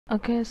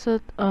Okay, so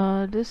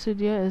this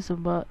video is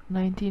about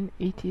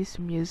 1980s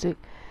music.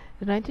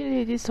 The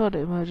 1980s saw the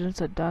emergence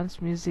of dance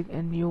music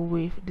and new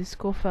wave.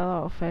 Disco fell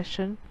out of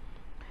fashion,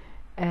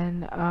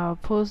 and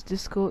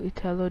post-disco,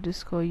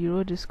 Italo-disco,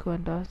 Euro-disco,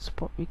 and dance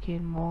pop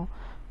became more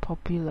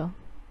popular.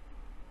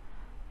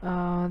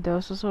 There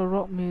was also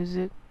rock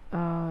music.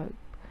 It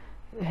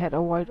had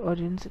a wide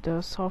audience. There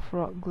was soft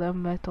rock,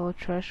 glam metal,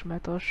 thrash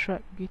metal,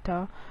 shred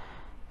guitar,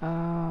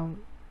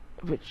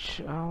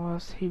 which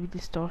was heavy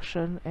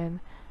distortion, and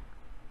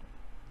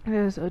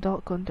there's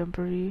adult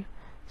contemporary,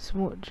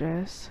 smooth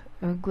jazz,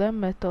 glam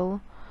metal.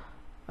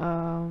 It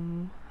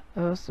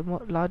was the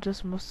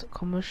largest, most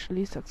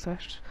commercially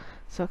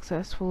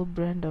successful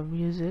brand of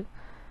music.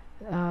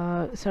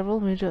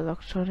 Several major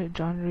electronic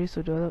genres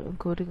were developed,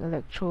 including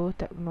electro,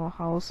 techno,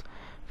 house,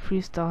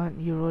 freestyle, and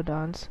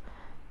eurodance.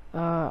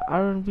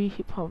 R&B,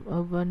 hip hop,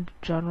 urban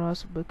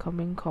genres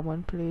becoming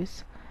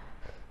commonplace.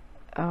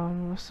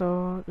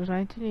 So the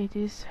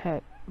 1980s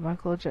had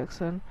Michael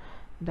Jackson,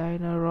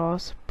 Diana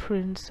Ross,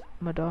 Prince,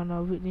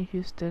 Madonna, Whitney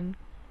Houston.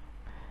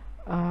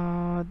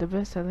 The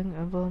best-selling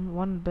album,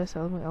 one of the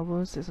best-selling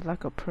albums is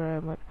Like a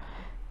Prayer, but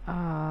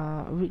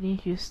Whitney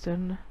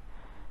Houston.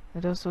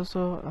 There's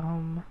also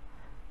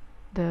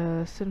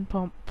the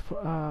synth-pop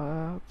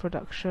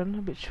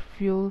production, which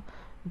fueled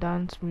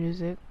dance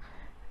music.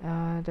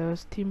 There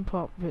was teen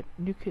pop with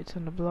New Kids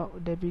on the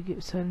Block, Debbie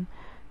Gibson,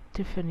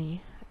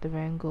 Tiffany, the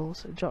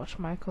Bangles, George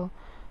Michael,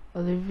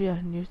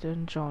 Olivia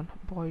Newton-John,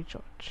 Boy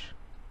George.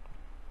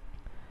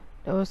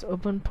 There was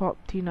urban pop,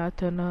 Tina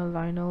Turner,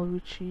 Lionel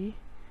Richie.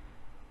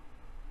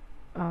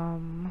 There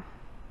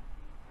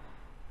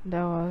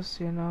was,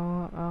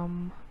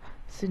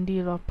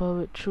 Cyndi Lauper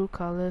with True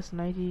Colors,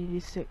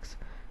 1986.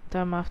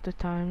 Time After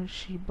Time,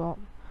 She Bop,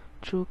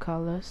 True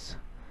Colors.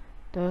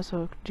 There was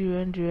a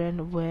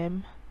Duran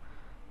Wham,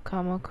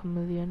 Karma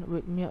Chameleon,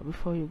 Wake Me Up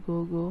Before You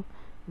Go Go,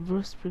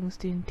 Bruce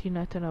Springsteen,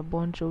 Tina Turner,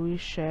 Bon Jovi,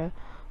 Cher,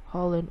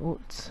 Hall and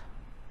Oates.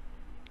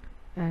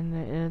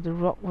 And the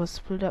rock was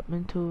split up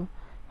into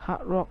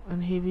hard rock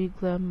and heavy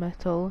glam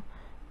metal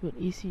with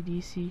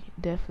AC/DC,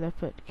 Def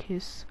Leppard,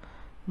 Kiss,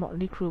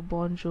 Motley Crue,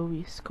 Bon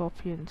Jovi,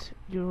 Scorpions,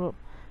 Europe,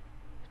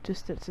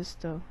 Twisted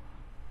Sister,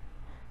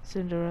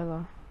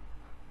 Cinderella,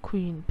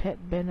 Queen,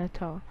 Pat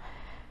Benatar.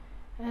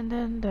 And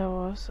then there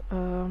was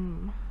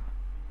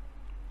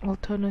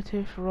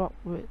alternative rock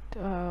with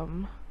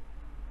REM,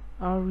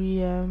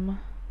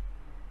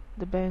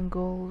 the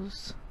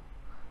Bangles,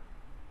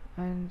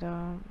 and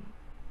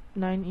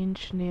 9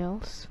 Inch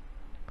Nails.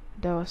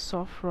 There was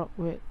soft rock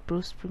with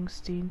Bruce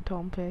Springsteen,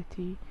 Tom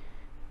Petty,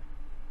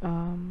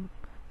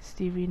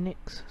 Stevie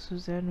Nicks,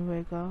 Suzanne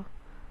Vega.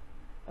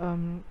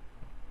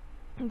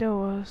 There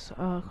was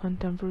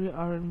contemporary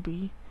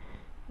R&B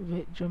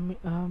with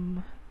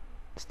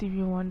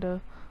Stevie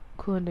Wonder,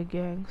 Kool and the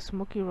Gang,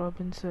 Smokey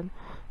Robinson,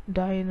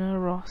 Diana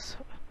Ross,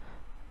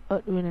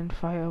 Earth, Wind and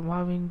Fire,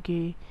 Marvin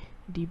Gaye,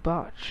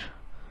 DeBarge,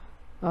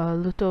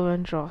 Luther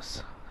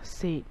Vandross,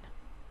 Sade,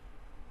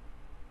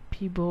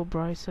 Peabo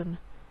Bryson.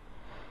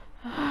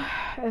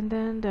 And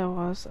then there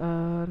was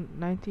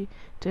Janet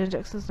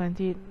Jackson's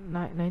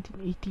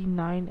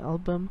 1989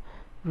 album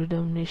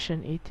Rhythm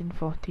Nation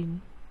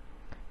 1814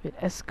 with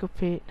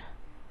Escapade,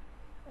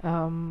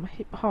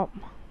 hip hop.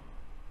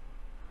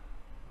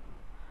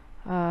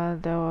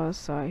 There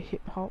was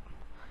hip hop,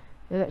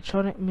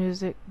 electronic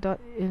music.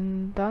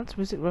 In dance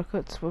music,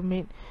 records were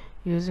made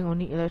using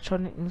only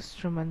electronic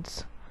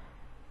instruments,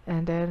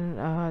 and then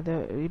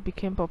it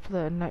became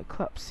popular in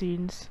nightclub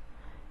scenes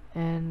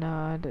and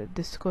the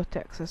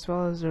discotheques, as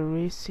well as the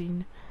rave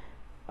scene.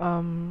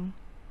 And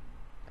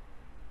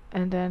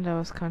then there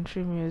was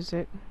country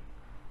music,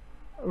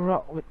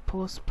 rock with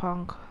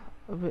post-punk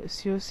with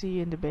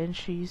COC and the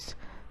Banshees,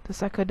 the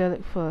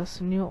Psychedelic Furs,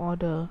 New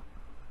Order,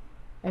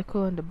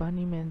 Echo and the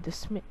Bunnymen, the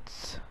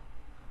Smiths.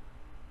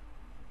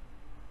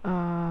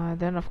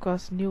 Then of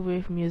course new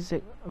wave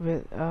music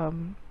with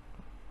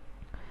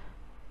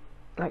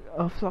like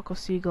A Flock of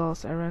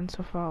Seagulls, I Ran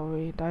So Far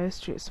Away, Dire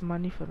Straits,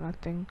 Money for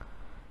Nothing,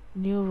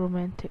 New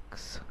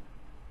Romantics.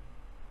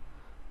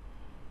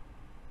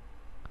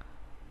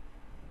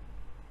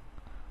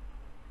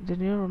 The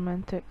New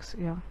Romantics,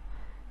 yeah.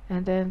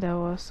 And then there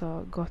was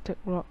gothic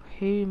rock,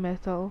 heavy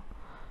metal,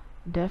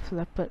 Def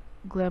Leppard,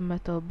 glam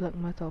metal, black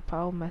metal,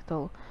 power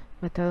metal,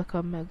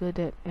 Metallica,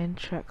 Megadeth,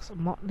 Anthrax,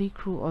 Motley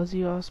Crue,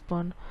 Ozzy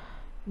Osbourne,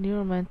 New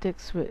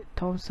Romantics with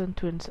Thompson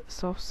Twins,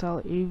 Soft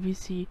Cell,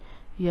 AVC,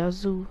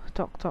 Yazoo,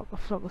 Tok Tok, A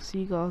Flock of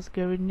Seagulls,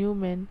 Gary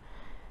Newman.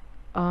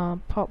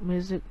 Pop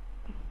music,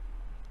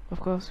 of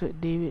course, with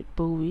David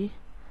Bowie,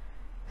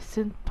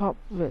 synth pop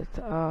with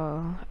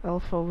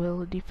Alpha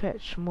Will,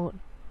 Depeche Mode,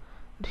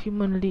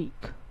 Human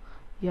League,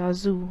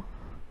 Yazoo,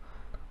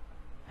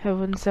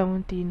 Heaven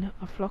 17,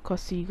 A Flock of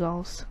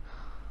Seagulls,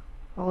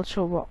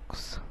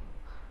 Ultravox,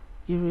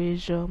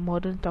 Erasure,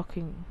 Modern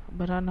Talking,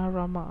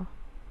 Bananarama.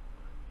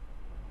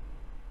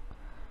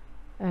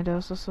 And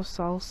there's also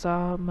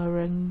salsa,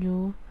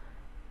 merengue,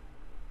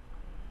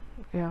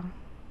 yeah.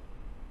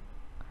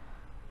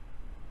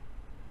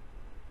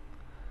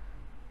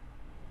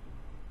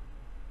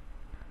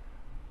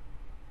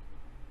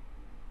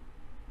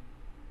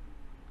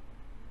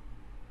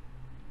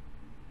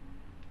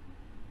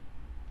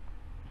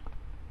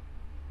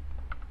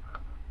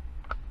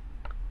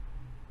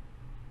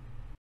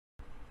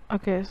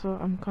 Okay, so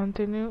I'm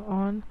continuing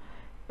on,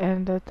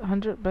 and the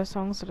 100 best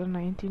songs of the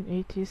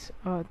 1980s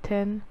are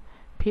 10,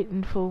 Paid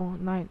in Full,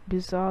 9,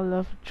 Bizarre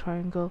Love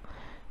Triangle,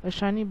 A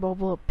Shiny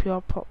Bauble of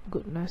Pure Pop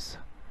Goodness,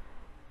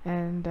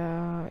 and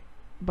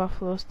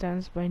Buffalo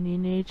Stands by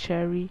Nene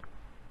Cherry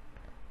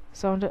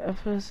sounded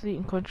effortlessly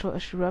in control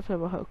as she rapped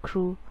about her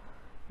crew,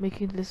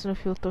 making the listener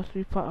feel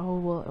totally part of her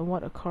world. And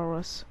what a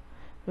chorus!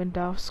 When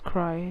Doves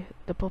Cry,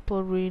 the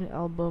Purple Rain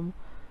album,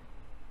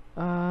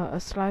 a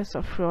slice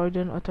of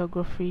Freudian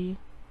orthography,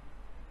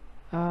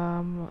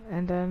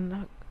 and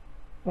then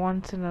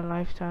Once in a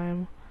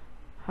Lifetime,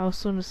 How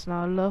Soon Is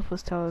Now, Love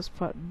Was Tell Us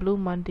Part, Blue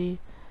Monday.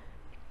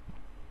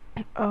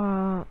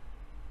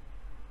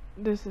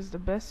 This is the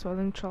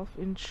best-selling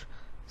 12-inch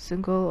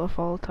single of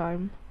all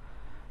time.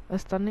 A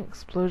stunning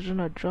explosion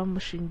of drum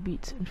machine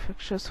beats,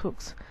 infectious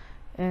hooks,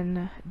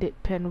 and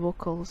deadpan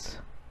vocals.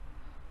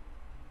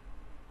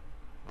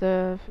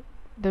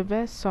 The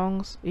best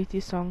songs, 80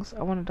 songs,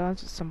 I Wanna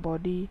Dance With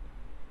Somebody,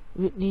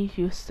 Whitney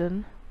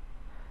Houston,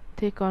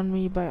 Take On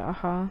Me by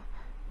Aha,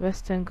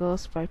 West End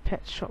Girls by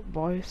Pet Shop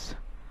Boys,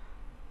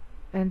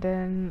 and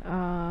then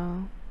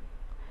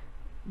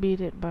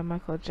Beat It by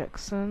Michael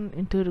Jackson,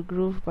 Into the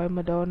Groove by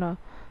Madonna,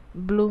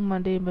 Blue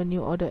Monday by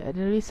New Order. At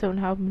nearly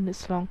 7.5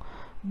 minutes long,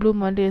 Blue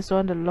Monday is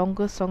one of the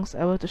longest songs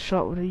ever to show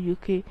up on the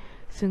UK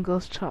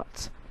singles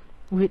charts.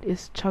 With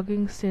its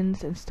chugging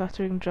synths and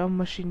stuttering drum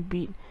machine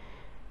beat,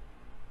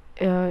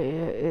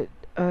 it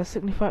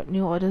signified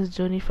New Order's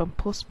journey from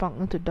post-punk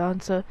into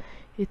dancer,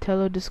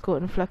 Italo disco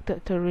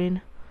inflected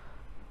terrain.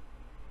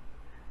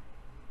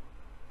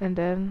 And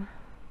then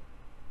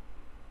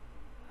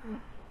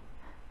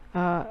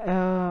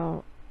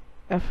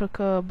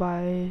Africa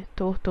by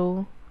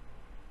Toto.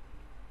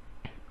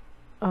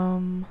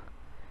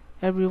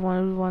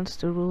 Everyone Wants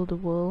to Rule the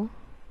World.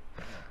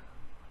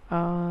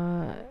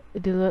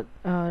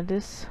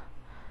 This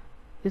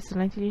is a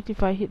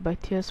 1985 hit by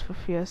Tears for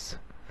Fears.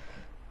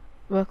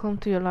 Welcome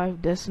to Your Life,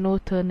 There's No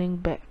Turning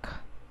Back.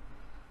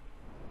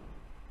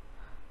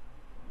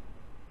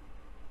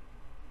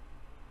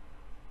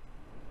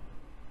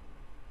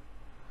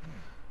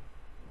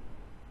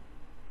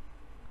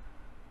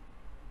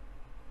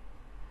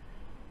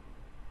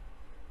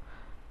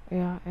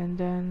 Yeah, and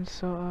then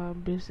so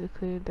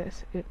basically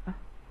that's it.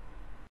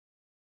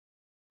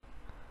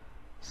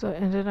 So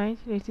in the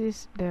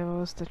 1980s there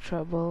was the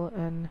treble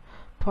and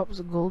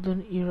pop's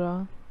golden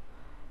era.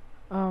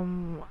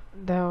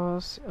 There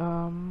was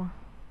a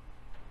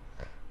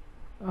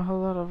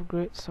whole lot of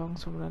great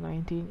songs from the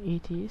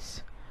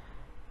 1980s.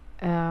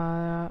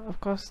 Of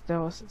course there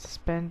was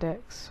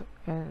Spandex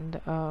and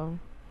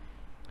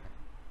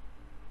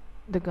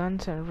the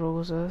Guns N'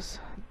 Roses.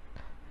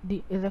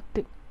 The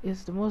eclectic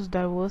is the most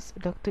diverse,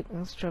 eclectic,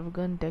 and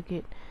extravagant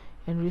decade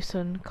in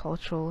recent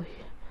cultural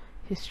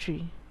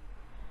history,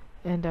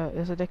 and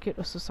is a decade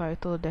of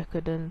societal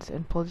decadence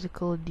and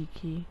political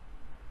decay.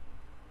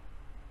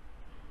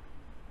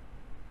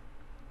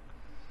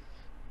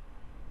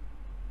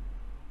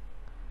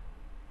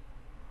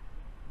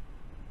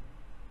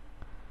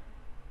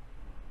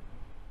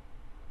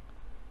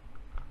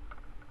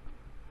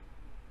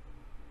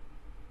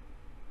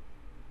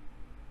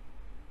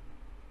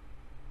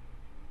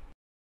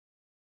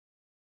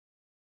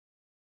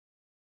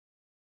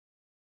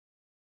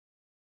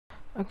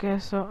 Okay,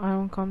 so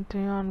I'm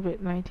continuing on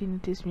with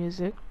 1980s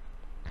music,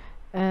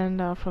 and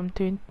some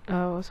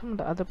of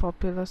the other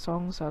popular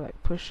songs are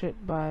like Push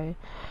It by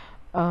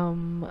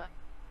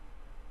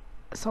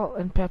Salt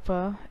and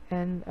Pepper,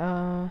 and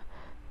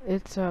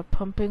it's a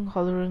pumping,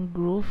 hollering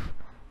groove,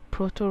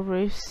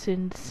 proto-rave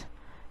synths,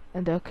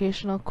 and the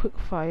occasional quick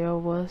fire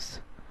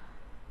was.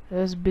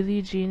 There's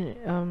Billie Jean.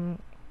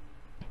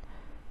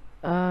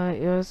 There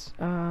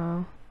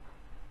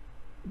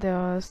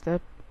was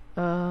the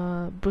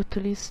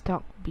brutally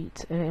stuck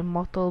beats and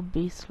immortal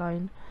bass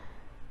line.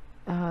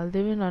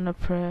 Living on a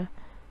Prayer.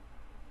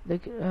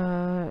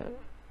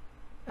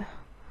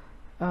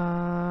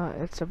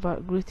 It's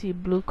about gritty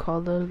blue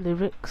collar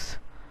lyrics,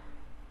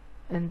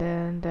 and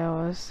then there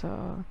was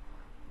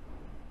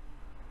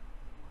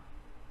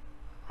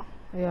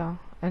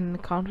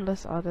and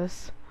countless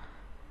others.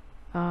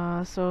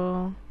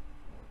 So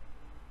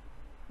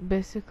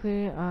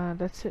basically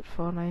that's it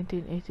for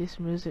 1980s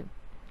music.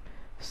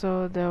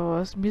 So there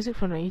was music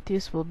from the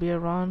 80s will be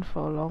around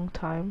for a long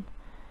time,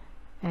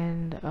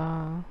 and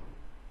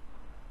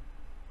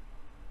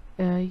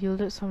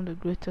yielded some of the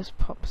greatest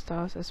pop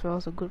stars as well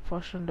as a good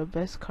portion of the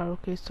best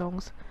karaoke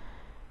songs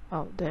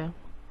out there,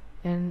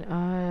 and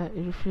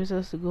it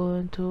refuses to go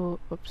into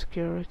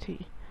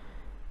obscurity.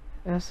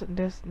 There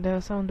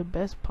are some of the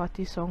best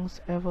party songs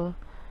ever.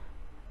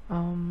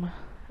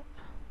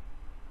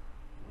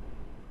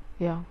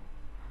 Yeah,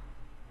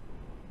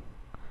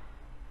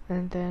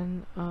 and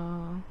then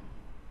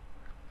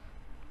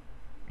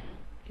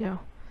yeah,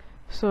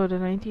 so the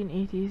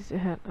 1980s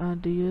had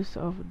the use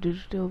of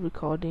digital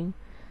recording,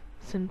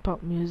 synth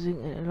pop music,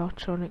 and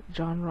electronic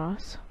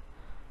genres,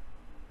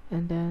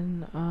 and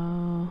then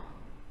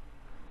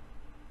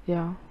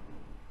yeah,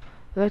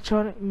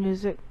 electronic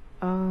music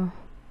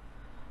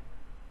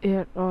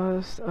It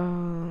was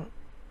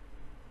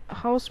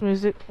house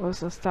music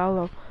was a style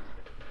of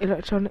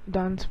electronic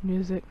dance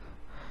music,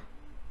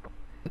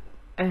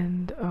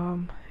 and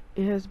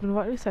it has been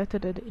widely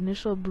cited that the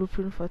initial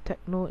blueprint for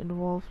techno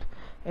involved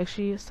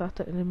actually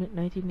started in the mid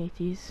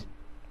 1980s,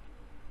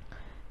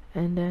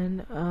 and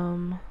then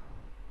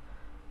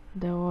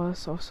there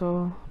was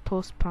also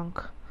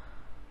post-punk.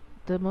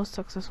 The most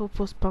successful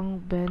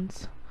post-punk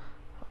bands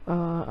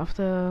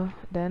after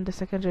then, the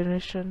second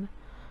generation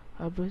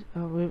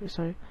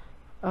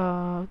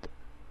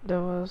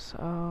there was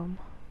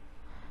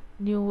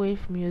new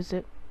wave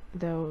music.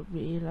 That would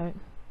be like,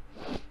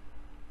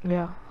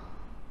 yeah,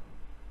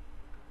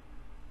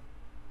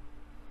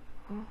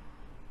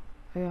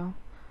 yeah.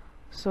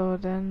 So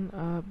then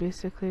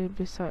basically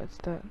besides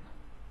that,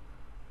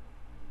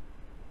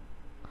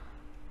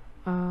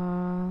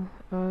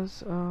 it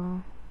was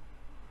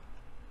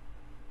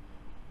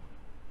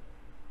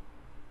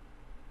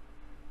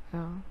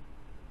yeah.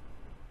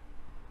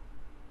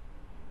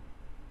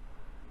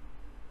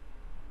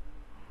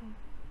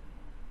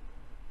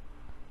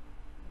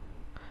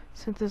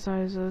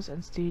 Synthesizers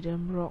and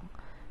stadium rock.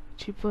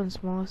 Cheaper and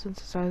smaller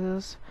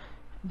synthesizers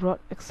brought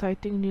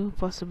exciting new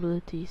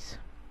possibilities.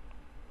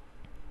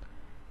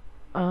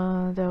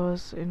 There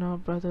was,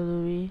 Brother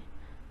Louie,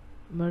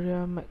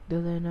 Maria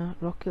Magdalena,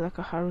 Rocky Like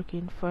a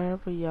Hurricane,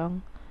 Forever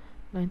Young,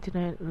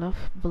 99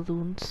 Love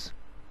Balloons,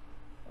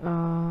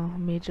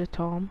 Major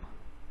Tom,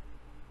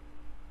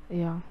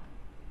 yeah.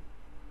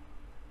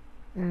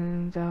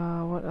 And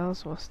what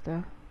else was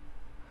there?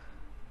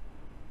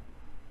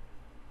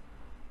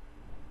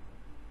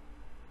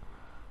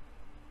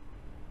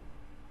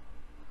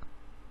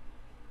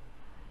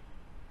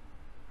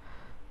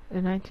 The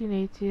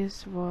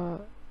 1980s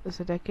was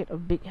a decade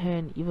of big hair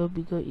and even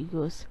bigger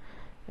egos,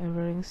 and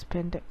wearing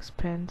spandex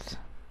pants.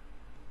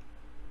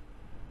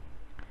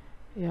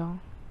 Yeah.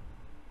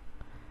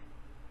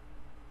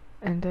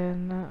 And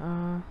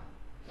then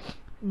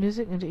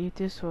music in the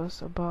 80s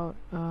was about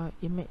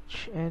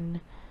image, and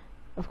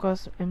of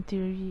course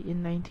MTV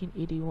in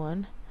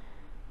 1981,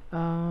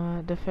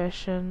 the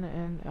fashion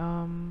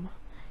and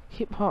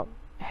hip hop,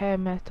 hair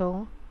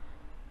metal.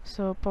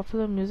 So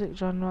popular music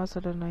genres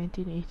of the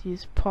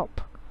 1980s: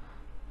 pop,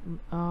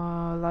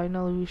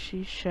 Lionel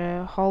Richie,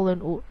 Cher, Hall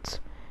and Oates,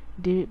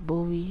 David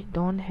Bowie,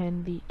 Don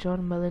Henley,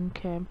 John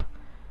Mellencamp;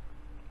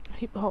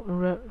 hip hop and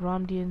rap: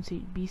 Ram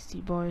DMC, Beastie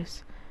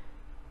Boys,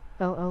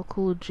 LL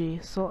Cool J,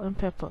 Salt and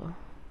Pepper,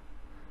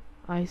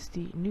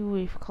 Ice-T; new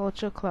wave: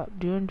 Culture Club,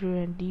 Duran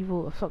Duran,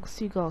 Devo, Fox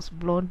Seagulls,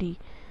 Blondie,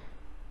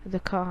 The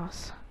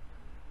Cars;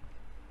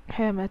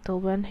 hair metal: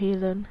 Van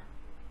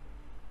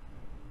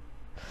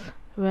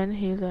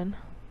Halen,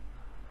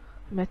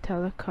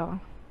 Metallica,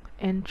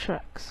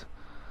 Anthrax,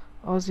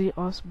 Ozzy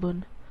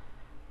Osbourne.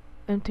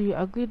 MTV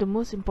Ugly. The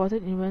most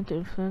important event to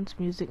influence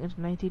music in the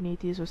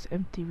 1980s was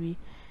MTV.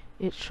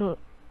 It showed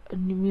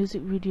new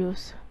music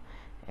videos,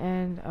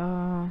 and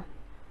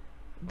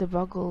the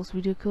Buggles,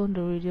 Ridicule and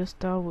the Radio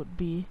Star would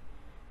be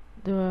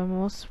the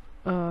most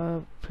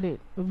played,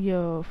 would be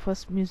your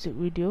first music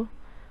video.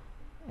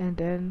 And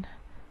then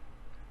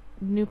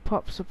new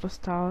pop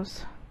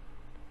superstars.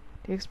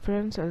 They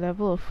experienced a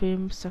level of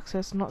fame,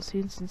 success not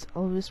seen since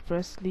Elvis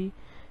Presley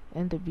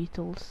and the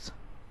Beatles.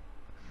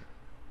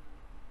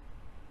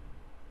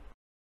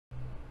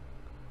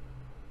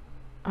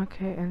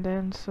 Okay, and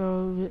then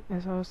so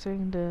as I was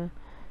saying, the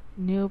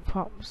new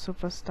pop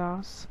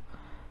superstars,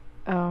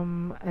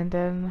 and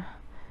then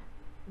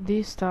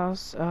these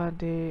stars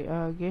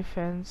they gave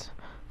fans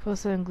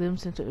first-hand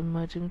glimpse into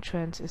emerging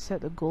trends. It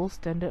set the gold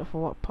standard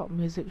for what pop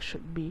music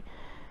should be,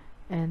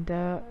 and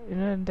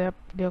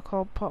they're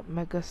called pop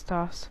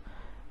megastars.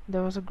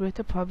 There was a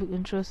greater public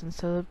interest in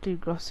celebrity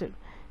gossip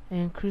and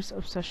increased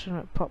obsession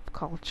with pop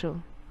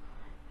culture.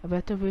 A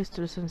better ways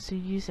to listen to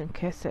CDs and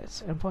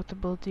cassettes, and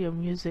portability of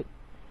music,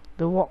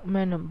 the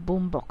Walkman and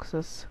boom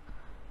boxes.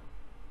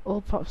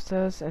 Old pop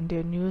stars and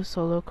their new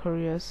solo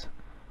careers.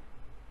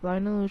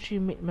 Lionel Richie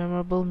made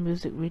memorable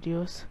music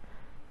videos.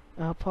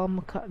 Paul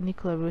McCartney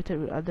collaborated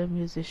with other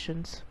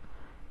musicians.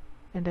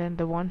 And then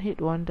the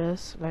one-hit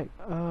wonders like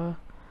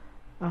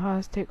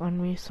Aha's Take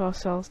On Me, Saw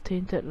Cell's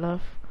Tainted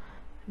Love,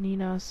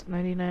 Nina's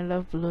 99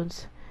 Love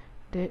Balloons,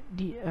 and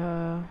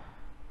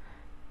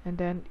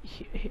then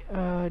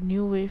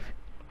New Wave.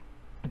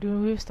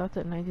 New Wave started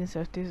in the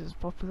 1970s. It was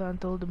popular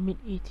until the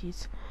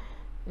mid-80s.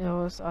 There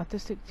was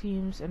artistic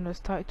themes and was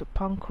tied to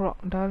punk rock,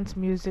 dance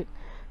music,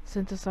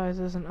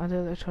 synthesizers and other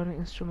electronic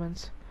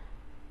instruments.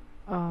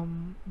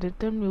 The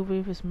term New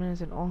Wave is meant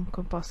as an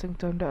all-encompassing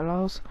term that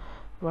allows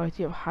a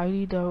variety of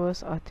highly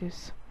diverse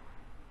artists.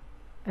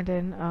 And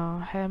then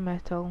hair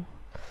metal,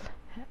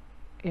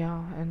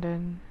 yeah, and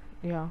then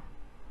yeah,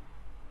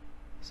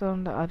 some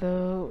of the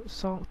other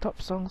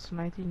top songs in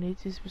the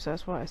 1980s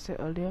besides what I said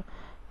earlier: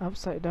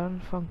 Upside Down,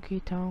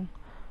 Funky Town,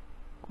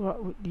 Grew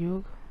Up With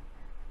You,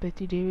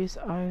 Betty Davis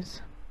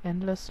Eyes,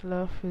 Endless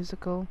Love,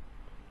 Physical,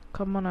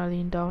 Come On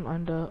Eileen, Down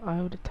Under, Eye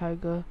of the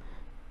Tiger,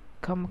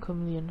 Come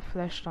Chameleon,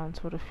 Flash Dance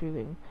for the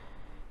Feeling,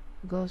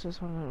 Girls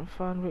Just Want to Have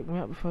Fun, Wake Me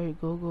Up Before You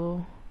Go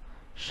Go,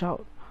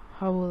 shout.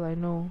 How will I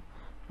know?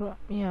 Rock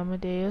me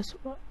Amadeus,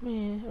 rock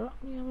me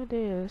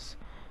Amadeus.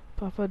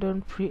 Papa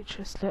don't preach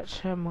a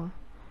sledgehammer.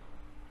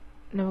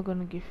 Never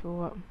gonna give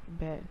you up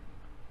bad.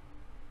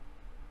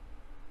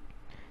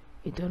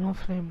 Eternal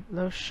Flame,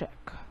 Love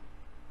Shack.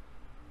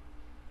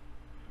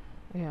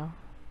 Yeah.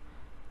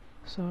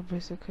 So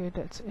basically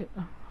that's it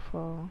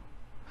for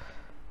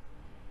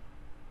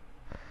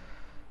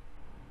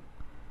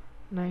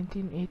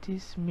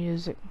 1980s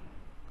music.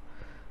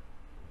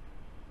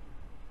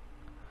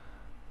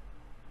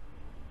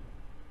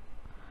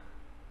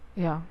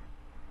 Yeah.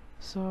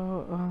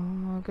 So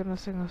I'm gonna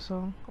sing a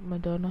song,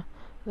 Madonna.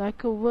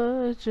 Like a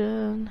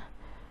virgin,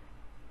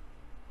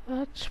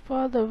 touched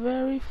for the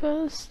very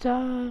first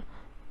time.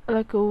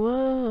 Like a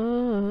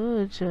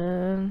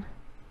virgin.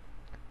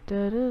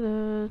 Da da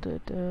da da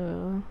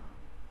da.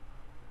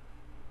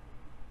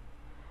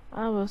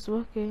 I was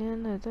walking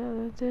in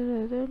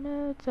the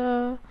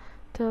metal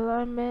till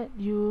I met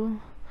you.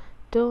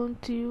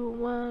 Don't you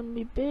want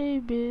me,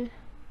 baby?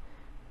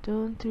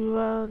 Don't you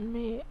want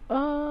me?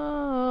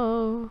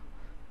 Oh,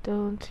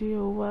 don't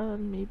you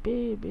want me,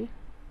 baby?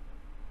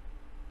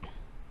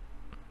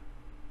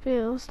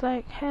 Feels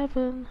like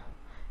heaven.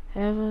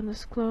 Heaven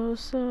is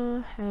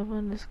closer.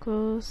 Heaven is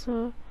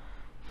closer.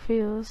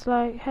 Feels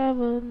like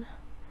heaven.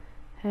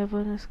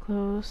 Heaven is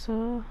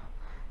closer.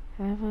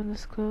 Heaven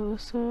is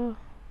closer.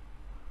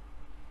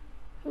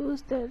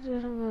 Who's that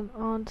gentleman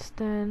on the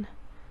stand?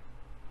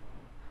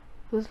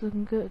 Who's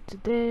looking good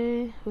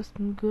today? Who's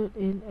looking good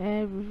in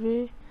every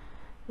way?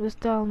 Who's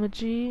Dalma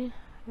G?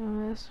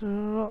 Let's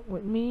rock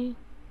with me.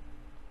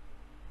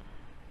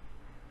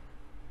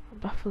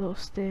 Buffalo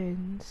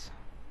Stains.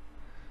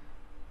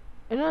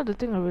 Another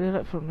thing I really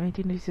like from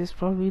 1980s is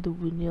probably the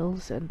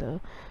vinyls and the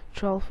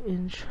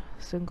 12-inch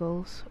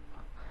singles.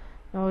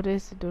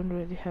 Nowadays they don't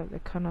really have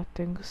that kind of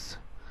things.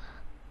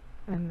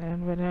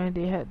 And when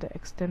they had the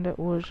extended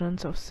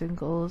versions of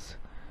singles,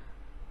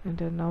 and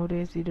then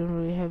nowadays you don't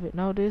really have it.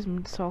 Nowadays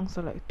songs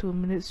are like 2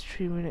 minutes,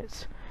 3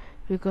 minutes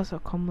because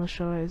of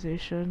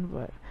commercialization,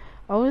 but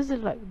I always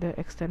did like the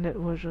extended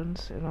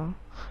versions, you know.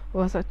 I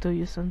always like to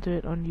listen to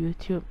it on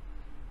YouTube.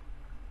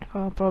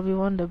 Probably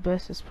one of the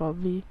best is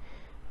probably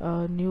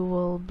New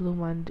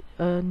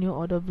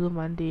Order Blue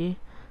Monday,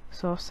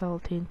 Soft Cell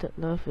Tainted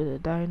Love with a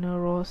Diana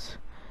Ross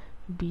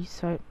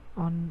B-side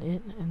on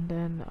it, and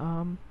then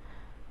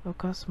of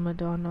course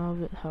Madonna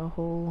with her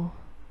whole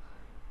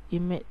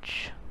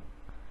image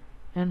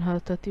and her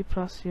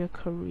 30+ year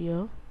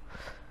career.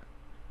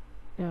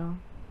 Yeah.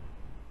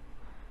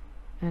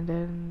 And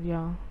then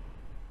yeah,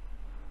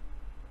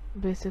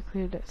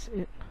 basically that's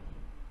it.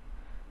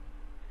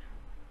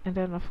 And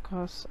then of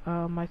course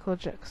Michael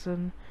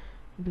Jackson,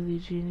 Billie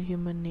Jean,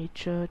 Human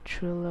Nature,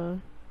 Thriller,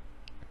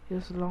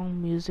 his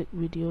long music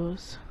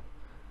videos.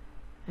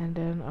 And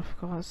then of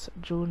course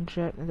Joan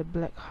Jett and the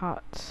Black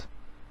Hearts.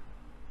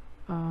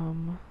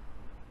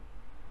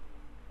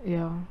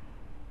 Yeah,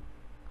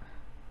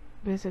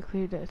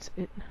 basically that's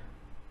it.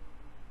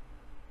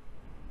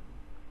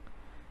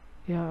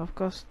 Yeah, of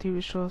course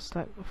TV shows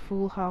like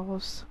Full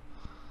House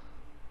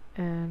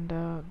and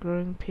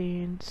Growing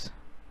Pains.